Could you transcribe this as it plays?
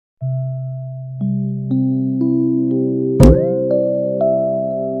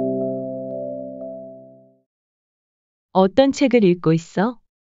어떤 책을 읽고 있어?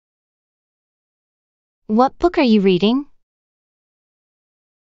 What book are you reading?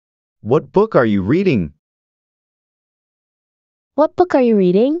 What book are you reading? What book are you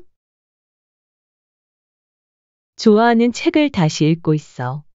reading? 좋아하는 책을 다시 읽고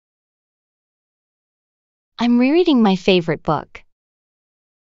있어. I'm rereading my favorite book.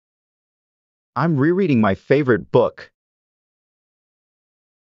 I'm rereading my favorite book.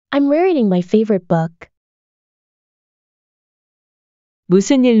 I'm rereading my favorite book.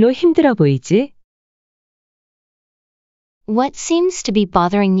 무슨 일로 힘들어 보이지? What seems to be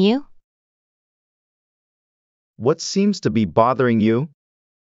bothering you? What seems to be bothering you?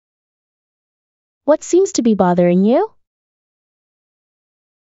 What seems to be bothering you?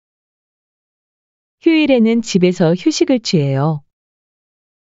 휴일에는 집에서 휴식을 취해요.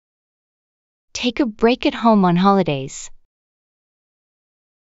 Take a break at home on holidays.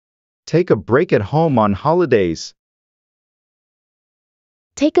 Take a break at home on holidays.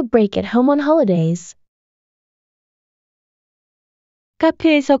 Take a break at home on holidays.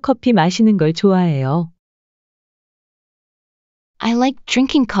 카페에서 커피 마시는 걸 좋아해요. I like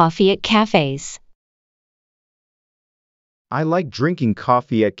drinking coffee at cafes. I like drinking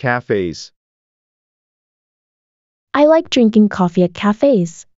coffee at cafes. I like drinking coffee at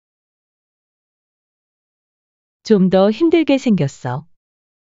cafes. 좀 더 힘들게 생겼어.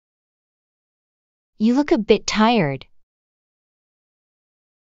 You look a bit tired.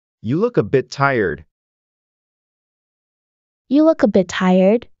 You look a bit tired. You look a bit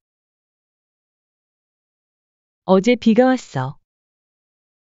tired. 어제 비가 왔어.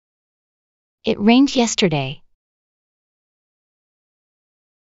 It rained yesterday.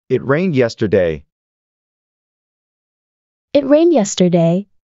 It rained yesterday. It rained yesterday.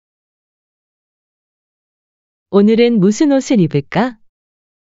 오늘은 무슨 옷을 입을까?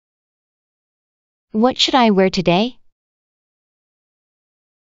 What should I wear today?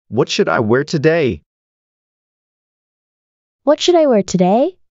 What should I wear today? What should I wear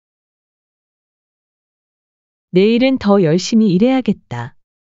today? 내일은 더 열심히 일해야겠다.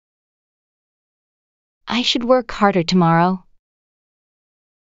 I should work harder tomorrow.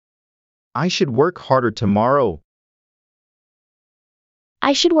 I should work harder tomorrow.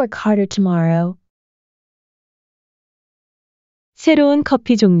 I should work harder tomorrow. 새로운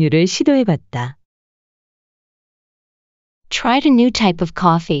커피 종류를 시도해봤다. Tried a new type of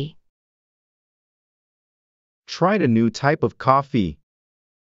coffee. Tried a new type of coffee.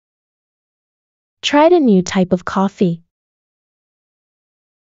 Tried a new type of coffee.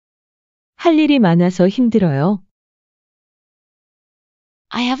 할 일이 많아서 힘들어요.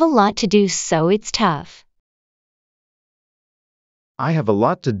 I have a lot to do, so it's tough. I have a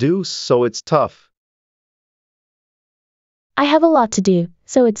lot to do, so it's tough. I have a lot to do,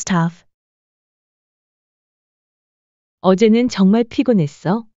 so it's tough. 어제는 정말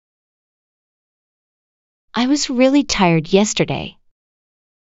피곤했어. I was really tired yesterday.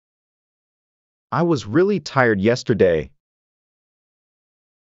 I was really tired yesterday.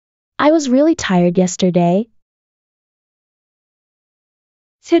 I was really tired yesterday.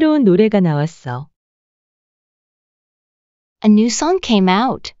 새로운 노래가 나왔어. A new song came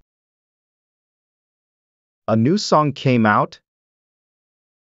out. A new song came out.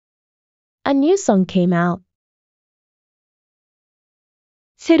 A new song came out.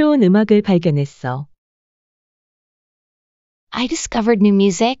 새로운 음악을 발견했어. I discovered new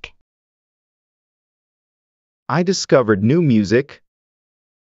music. I discovered new music.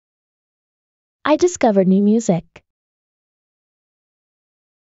 I discovered new music.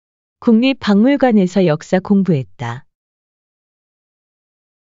 국립박물관에서 역사 공부했다.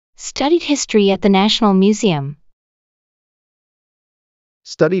 Studied history at the National Museum.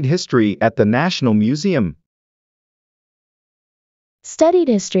 Studied history at the National Museum. Studied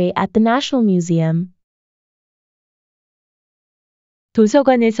history at the National Museum.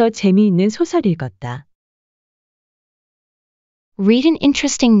 도서관에서 재미있는 소설 읽었다. Read an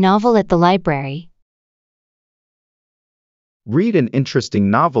interesting novel at the library. Read an interesting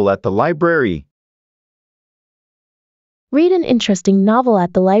novel at the library. Read an interesting novel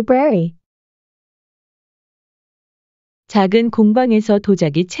at the library. Read an interesting novel at the library. 작은 공방에서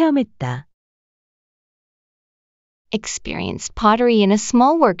도자기 체험했다. Experienced pottery in a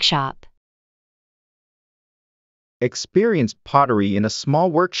small workshop. Experienced pottery in a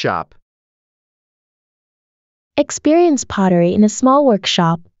small workshop. Experienced pottery in a small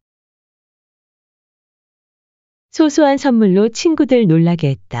workshop. 소소한 선물로 친구들 놀라게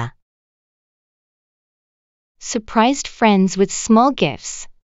했다. Surprised friends with small gifts.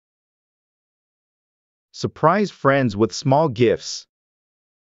 Surprise friends with small gifts.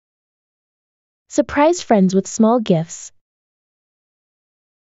 Surprise friends with small gifts.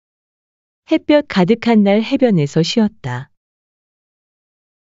 햇볕 가득한 날 해변에서 쉬었다.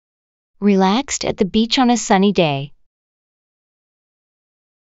 Relaxed at the beach on a sunny day.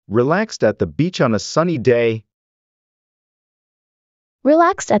 Relaxed at the beach on a sunny day.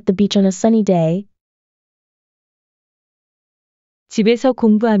 Relaxed at the beach on a sunny day. 집에서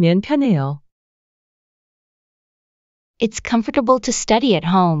공부하면 편해요. It's comfortable to study at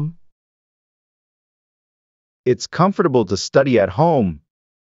home. It's comfortable to study at home.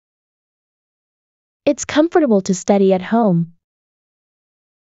 It's comfortable to study at home.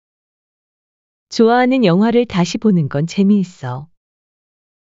 좋아하는 영화를 다시 보는 건 재미있어.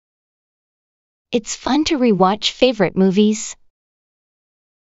 It's fun to rewatch favorite movies.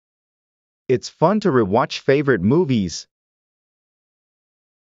 It's fun to rewatch favorite movies.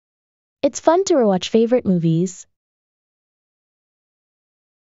 It's fun to rewatch favorite movies.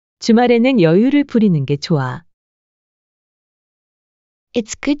 주말에는 여유를 부리는 게 좋아.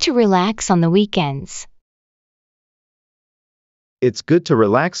 It's good to relax on the weekends. It's good to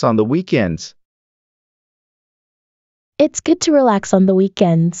relax on the weekends. It's good to relax on the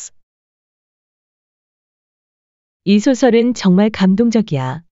weekends. 이 소설은 정말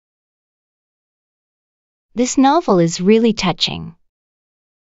감동적이야. This novel is really touching.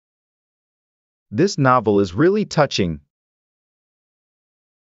 This novel is really touching.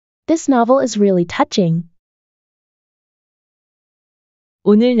 This novel is really touching.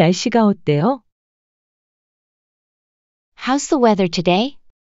 오늘 날씨가 어때요? How's the weather today?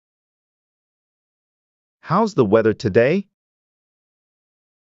 How's the weather today?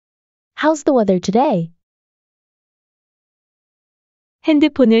 How's the weather today?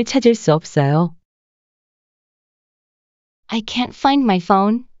 핸드폰을 찾을 수 없어요. I can't find my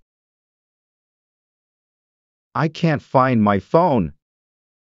phone. I can't find my phone.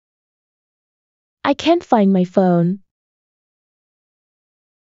 I can't find my phone.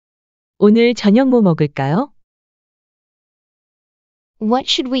 오늘 저녁 뭐 먹을까요? What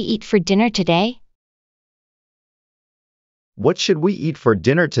should we eat for dinner today? What should we eat for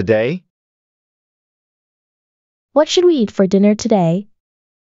dinner today? What should we eat for dinner today?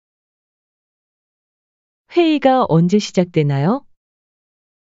 회의가 언제 시작되나요?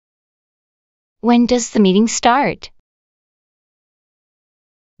 When does the meeting start?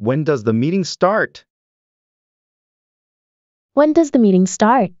 When does the meeting start? When does the meeting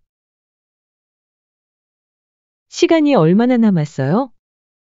start? 시간이 얼마나 남았어요?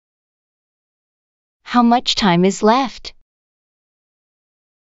 How much time is left?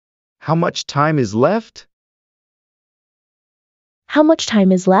 How much time is left? How much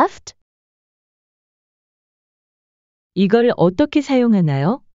time is left? 이걸 어떻게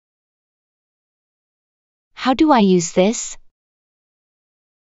사용하나요? How do I use this?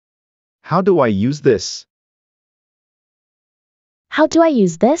 How do I use this? How do I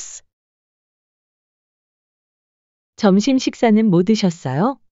use this? 점심 식사는 뭐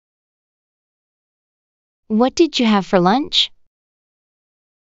드셨어요? What did you have for lunch?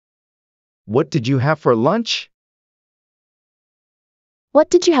 What did you have for lunch? What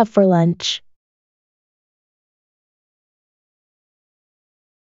did you have for lunch?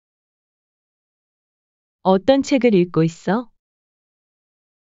 어떤 책을 읽고 있어?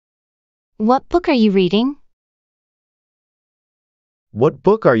 What book are you reading? What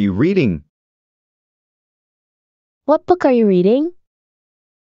book are you reading? What book are you reading?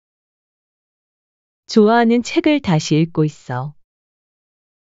 좋아하는 책을 다시 읽고 있어.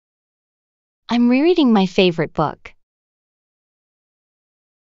 I'm rereading my favorite book.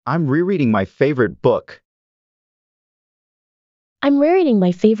 I'm rereading my favorite book. I'm rereading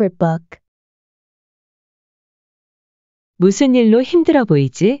my favorite book. 무슨 일로 힘들어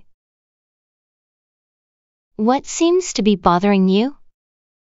보이지? What seems to be bothering you?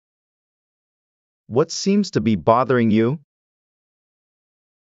 What seems to be bothering you?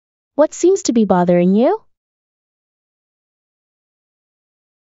 What seems to be bothering you?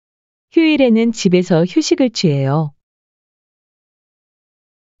 휴일에는 집에서 휴식을 취해요.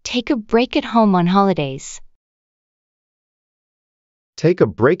 Take a break at home on holidays. Take a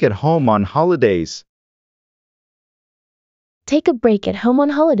break at home on holidays. Take a break at home on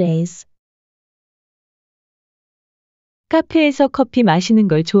holidays. 카페에서 커피 마시는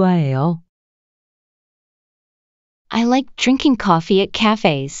걸 좋아해요. I like drinking coffee at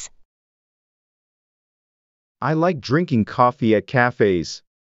cafes. I like drinking coffee at cafes.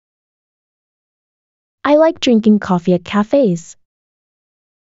 I like drinking coffee at cafes.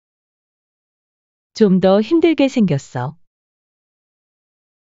 좀 더 힘들게 생겼어.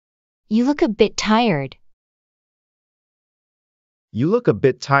 You look a bit tired. You look a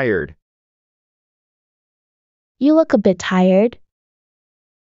bit tired. You look a bit tired.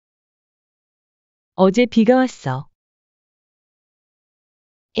 어제 비가 왔어.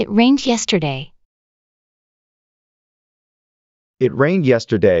 It rained yesterday. It rained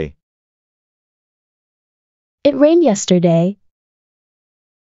yesterday. It rained yesterday.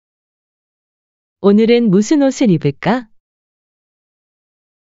 오늘은 무슨 옷을 입을까?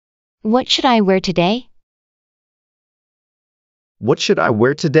 What should I wear today? What should I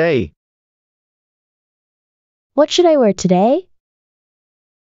wear today? What should I wear today?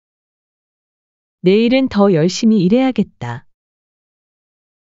 내일은 더 열심히 일해야겠다.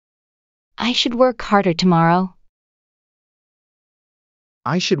 I should work harder tomorrow.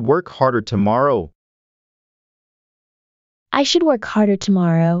 I should work harder tomorrow. I should work harder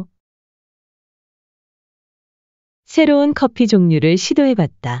tomorrow. 새로운 커피 종류를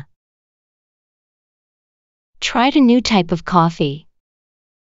시도해봤다. Tried a new type of coffee.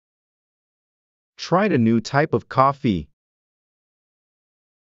 Tried a new type of coffee.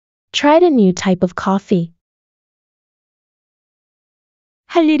 Tried a new type of coffee.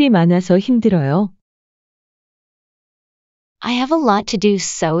 할 일이 많아서 힘들어요. I have a lot to do,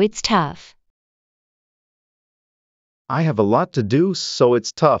 so it's tough. I have a lot to do, so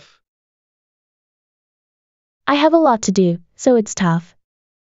it's tough. I have a lot to do, so it's tough.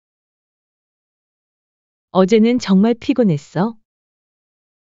 어제는 정말 피곤했어.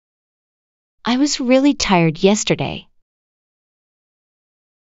 I was really tired yesterday.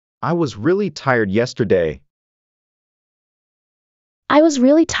 I was really tired yesterday. I was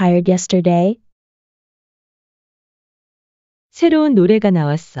really tired yesterday. 새로운 노래가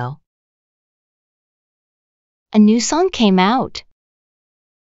나왔어. A new song came out.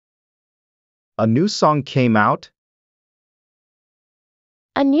 A new song came out.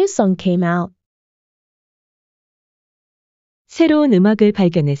 A new song came out. 새로운 음악을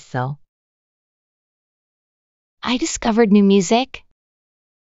발견했어. I discovered new music.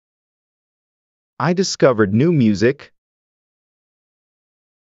 I discovered new music.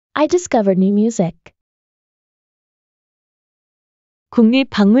 I discovered new music.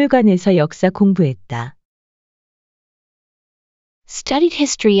 국립박물관에서 역사 공부했다. Studied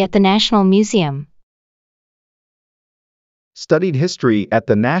history at the National Museum. Studied history at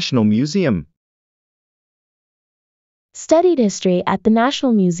the National Museum. Studied history at the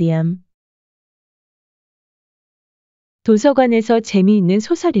National Museum. 도서관에서 재미있는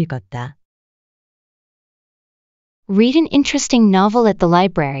소설 읽었다. Read an interesting novel at the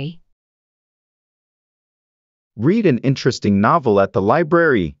library. Read an interesting novel at the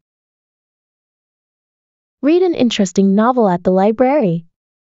library. Read an interesting novel at the library.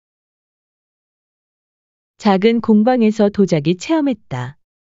 작은 공방에서 도자기 체험했다.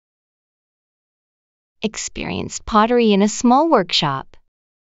 Experienced pottery in a small workshop.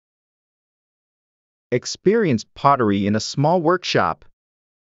 Experienced pottery in a small workshop.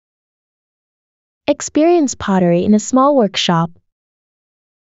 Experienced pottery in a small workshop.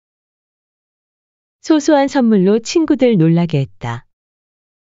 소소한 선물로 친구들 놀라게 했다.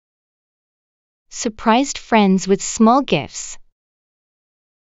 Surprised friends with small gifts.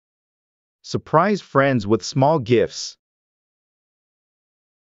 Surprise friends with small gifts.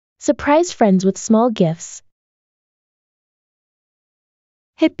 Surprise friends with small gifts.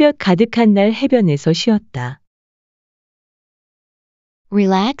 햇볕 가득한 날 해변에서 쉬었다.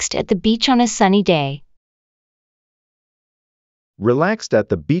 Relaxed at the beach on a sunny day. Relaxed at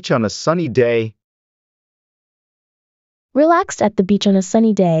the beach on a sunny day. Relaxed at the beach on a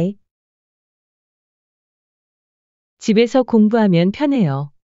sunny day. 집에서 공부하면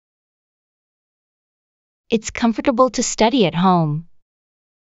편해요. It's comfortable to study at home.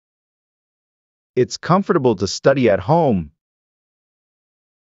 It's comfortable to study at home.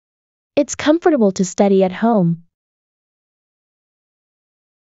 It's comfortable to study at home.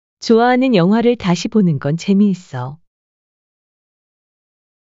 좋아하는 영화를 다시 보는 건 재미있어.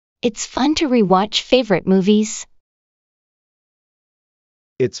 It's fun to rewatch favorite movies.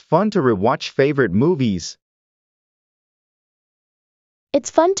 It's fun to rewatch favorite movies. It's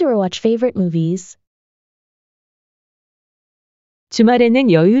fun to rewatch favorite movies.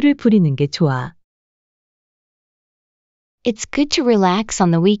 주말에는 여유를 부리는 게 좋아. It's good to relax on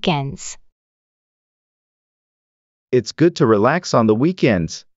the weekends. It's good to relax on the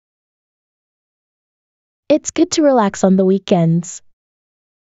weekends. It's good to relax on the weekends.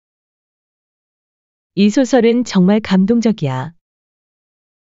 이 소설은 정말 감동적이야.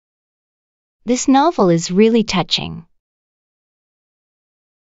 This novel is really touching.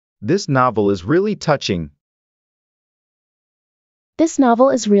 This novel is really touching. This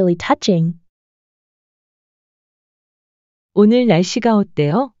novel is really touching. 오늘 날씨가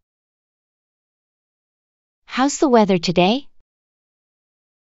어때요? How's the weather today?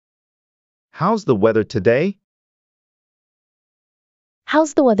 How's the weather today?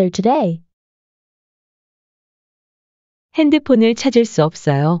 How's the weather today? 핸드폰을 찾을 수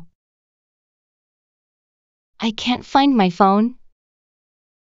없어요. I can't find my phone.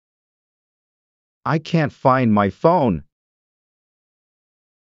 I can't find my phone.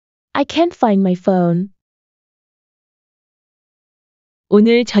 I can't find my phone.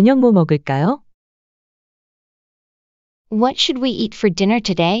 오늘 저녁 뭐 먹을까요? What should we eat for dinner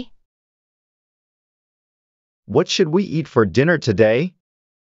today? What should we eat for dinner today?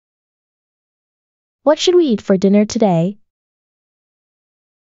 What should we eat for dinner today?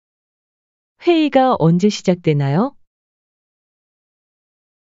 회의가 언제 시작되나요?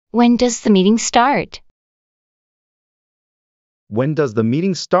 When does the meeting start? When does the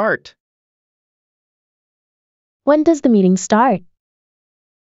meeting start? When does the meeting start?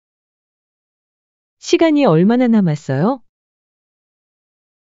 시간이 얼마나 남았어요?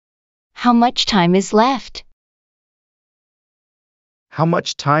 How much time is left? How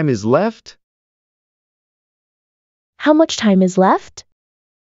much time is left? How much time is left?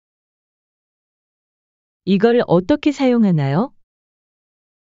 이걸 어떻게 사용하나요?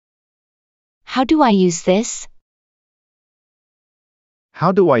 How do I use this?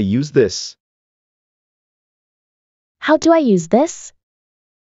 How do I use this? How do I use this?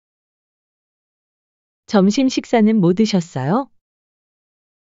 점심 식사는 뭐 드셨어요?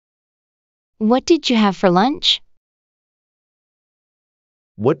 What did you have for lunch?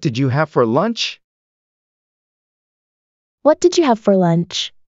 What did you have for lunch? What did you have for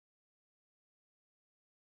lunch?